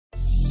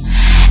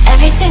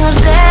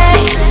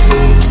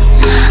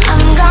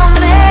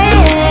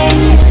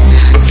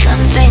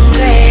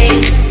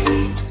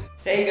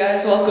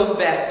welcome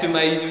back to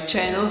my YouTube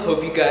channel.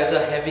 Hope you guys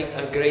are having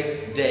a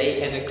great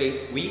day and a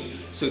great week.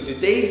 So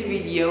today's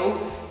video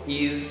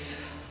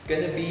is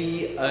gonna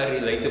be a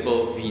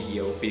relatable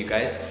video for you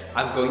guys.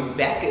 I'm going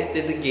back at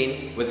it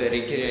again with the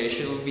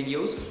recreational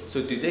videos.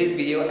 So today's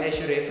video,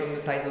 as you read from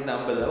the title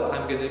down below,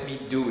 I'm gonna be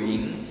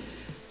doing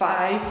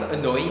 5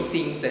 annoying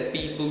things that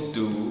people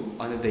do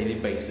on a daily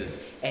basis,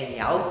 and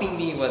helping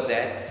me with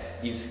that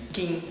is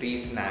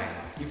MrRaeez 9.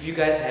 If you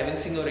guys haven't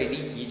seen already,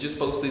 he just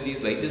posted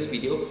his latest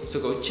video, so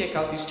go check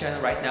out this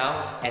channel right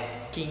now at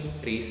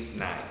MrRaeez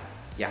 9.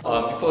 Yeah.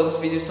 Before this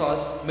video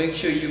starts, make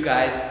sure you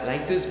guys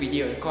like this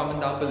video and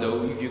comment down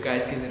below if you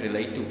guys can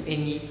relate to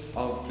any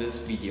of this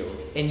video.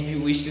 And if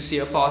you wish to see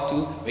a part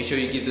 2, make sure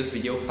you give this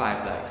video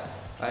 5 likes.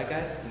 Alright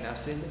guys, enough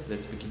said,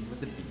 let's begin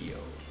with the video.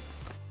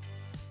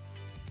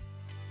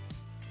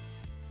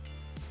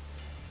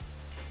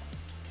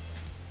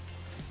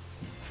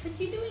 What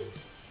you doing?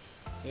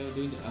 Yo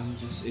dude, I'm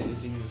just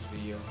editing this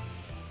video.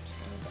 It's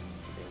kind of coming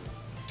together.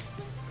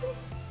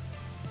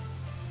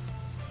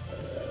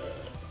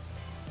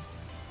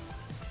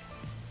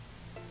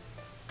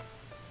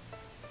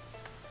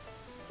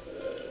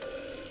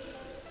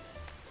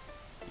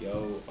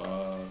 Yo,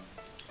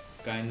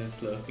 kinda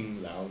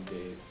slurping loud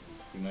there.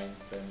 You mind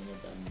turning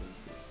it down a bit?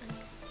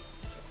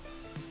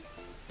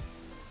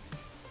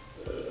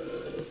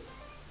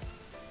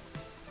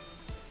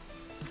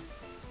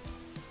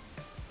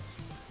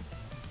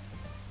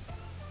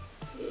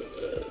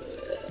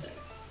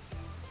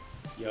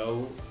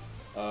 Yo,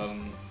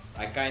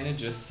 I kinda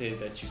just said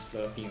that you're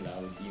slurping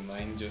loud. Do you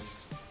mind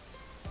just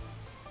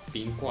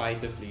being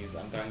quieter, please?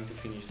 I'm trying to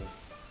finish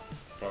this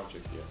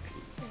project here,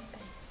 please.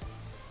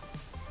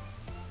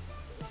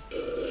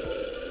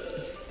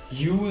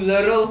 You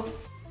little...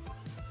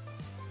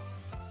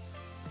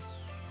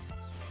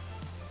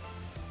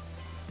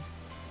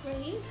 Were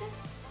you good?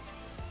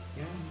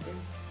 Yeah, I'm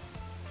good.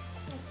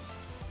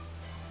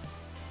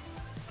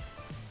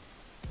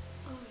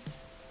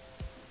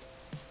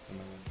 Am I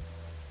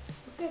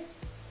good? Okay.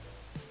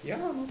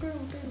 Yeah, I'm okay.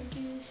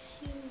 Yes,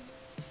 you.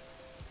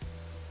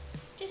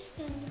 Just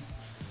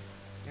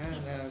Yeah,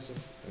 no, it's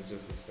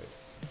just the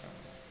space.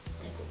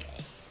 I'm cool.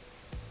 okay.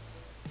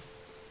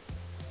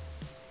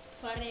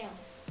 For real.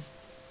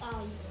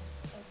 Are you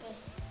okay?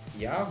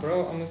 Yeah,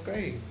 bro, I'm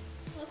okay.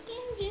 Okay,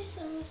 I'm just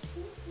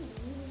asking you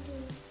to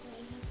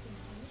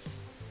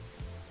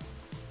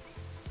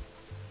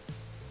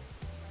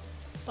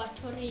but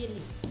for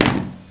really.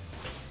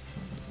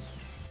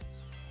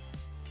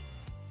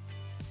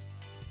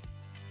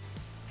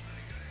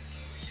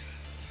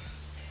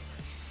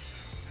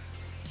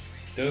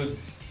 Dude.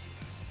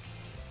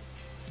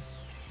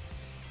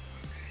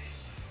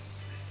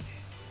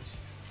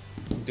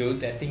 Dude,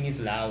 that thing is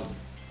loud.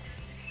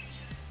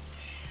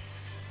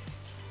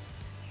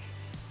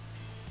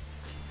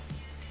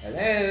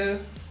 Hello?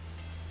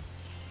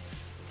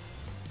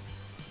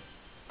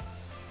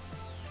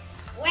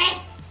 Wait!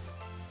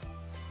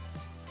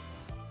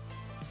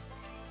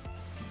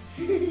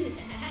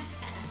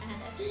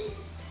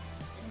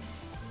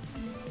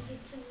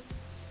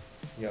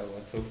 Yo,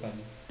 what's so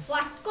funny?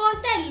 What got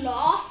the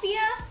laugh here?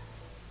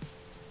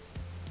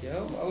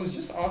 Yo, I was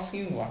just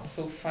asking what's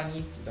so funny.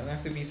 You don't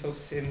have to be so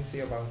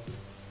sincere about it.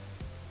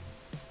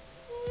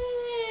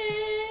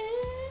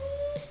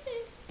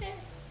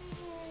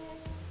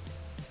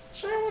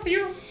 What's wrong with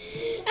you?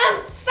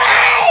 I'm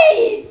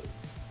fine!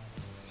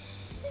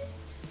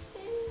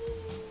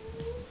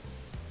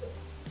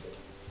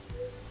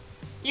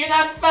 You're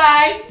not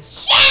fine!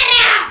 Shut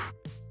up!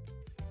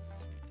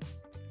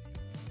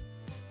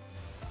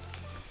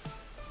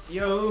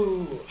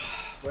 Yo,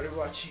 what are you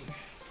watching?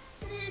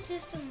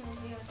 Just a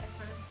movie with a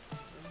friend.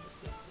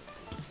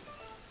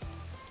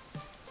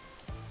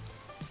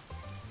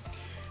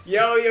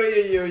 Yo,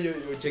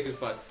 check this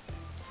part.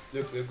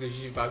 Look,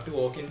 she's about to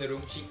walk in the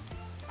room. She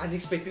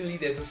unexpectedly,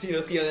 there's a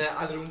serial killer in the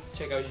other room.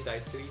 Check out, she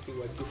dies. 3, 2,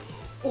 1, go.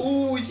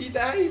 Oh, she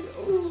died.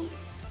 Oh.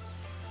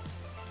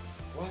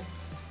 What?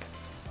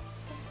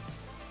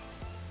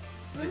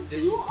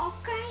 You are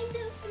kind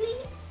of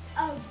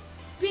a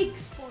big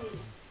spoiler.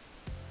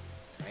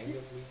 Kind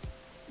of weak.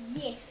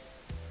 Yes.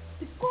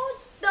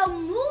 Because the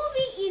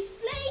movie is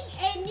playing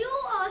and you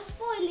are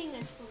spoiling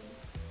it for me.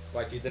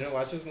 What, you didn't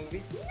watch this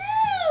movie?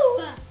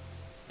 No!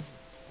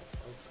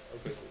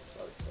 Okay, cool.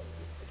 Sorry.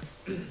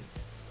 I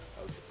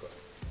was quiet.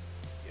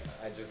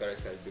 Yeah, I just got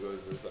excited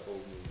because it's the whole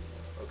movie.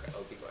 Okay,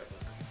 I'll be quiet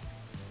now.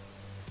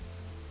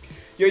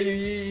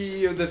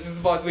 Yo, this is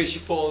the part where she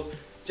falls.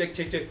 Check.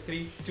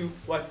 3, 2,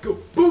 1, go.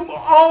 Boom!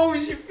 Oh,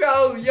 she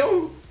fell,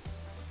 yo!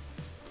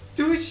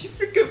 Dude, she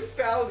freaking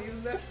fell.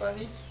 Isn't that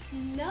funny?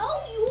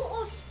 No, you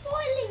are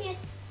spoiling it.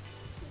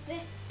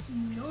 That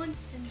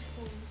nonsense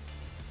for me.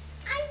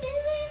 I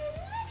never even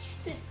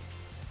watched it.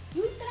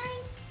 You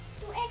trying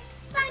to act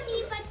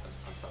funny, but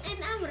I'm sorry.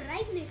 and I'm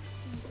right next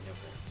to you. Okay,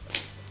 I'm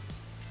sorry.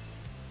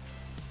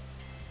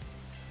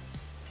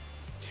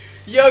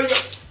 Yo!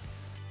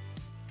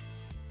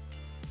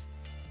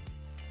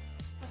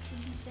 What you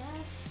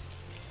deserve.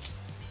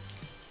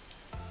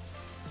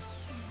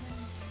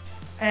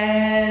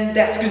 And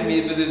that's gonna be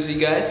it for this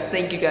video, guys.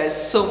 Thank you guys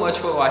so much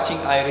for watching.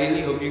 I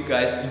really hope you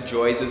guys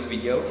enjoyed this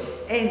video.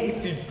 And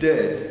if you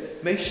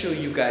did, make sure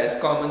you guys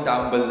comment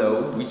down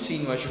below which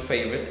scene was your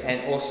favorite,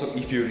 and also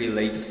if you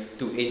relate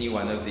to any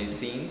one of these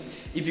scenes.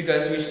 If you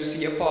guys wish to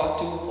see a part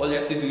 2, all you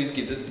have to do is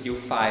give this video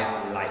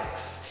 5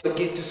 likes. Don't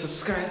forget to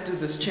subscribe to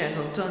this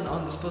channel, turn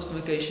on this post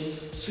notifications,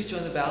 switch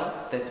on the bell,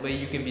 that way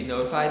you can be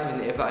notified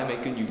whenever I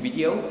make a new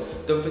video.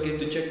 Don't forget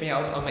to check me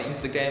out on my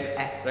Instagram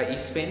at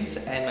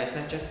MrRaeez and my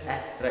Snapchat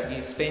at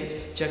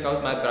MrRaeez. Check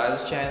out my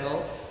brother's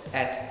channel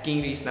at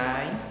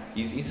KingRaeez9,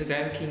 his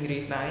Instagram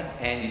KingRaeez9,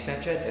 and his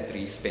Snapchat at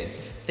RaeezSpence.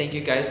 Thank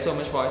you guys so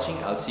much for watching.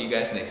 I'll see you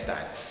guys next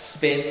time.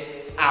 Spence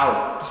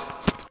out!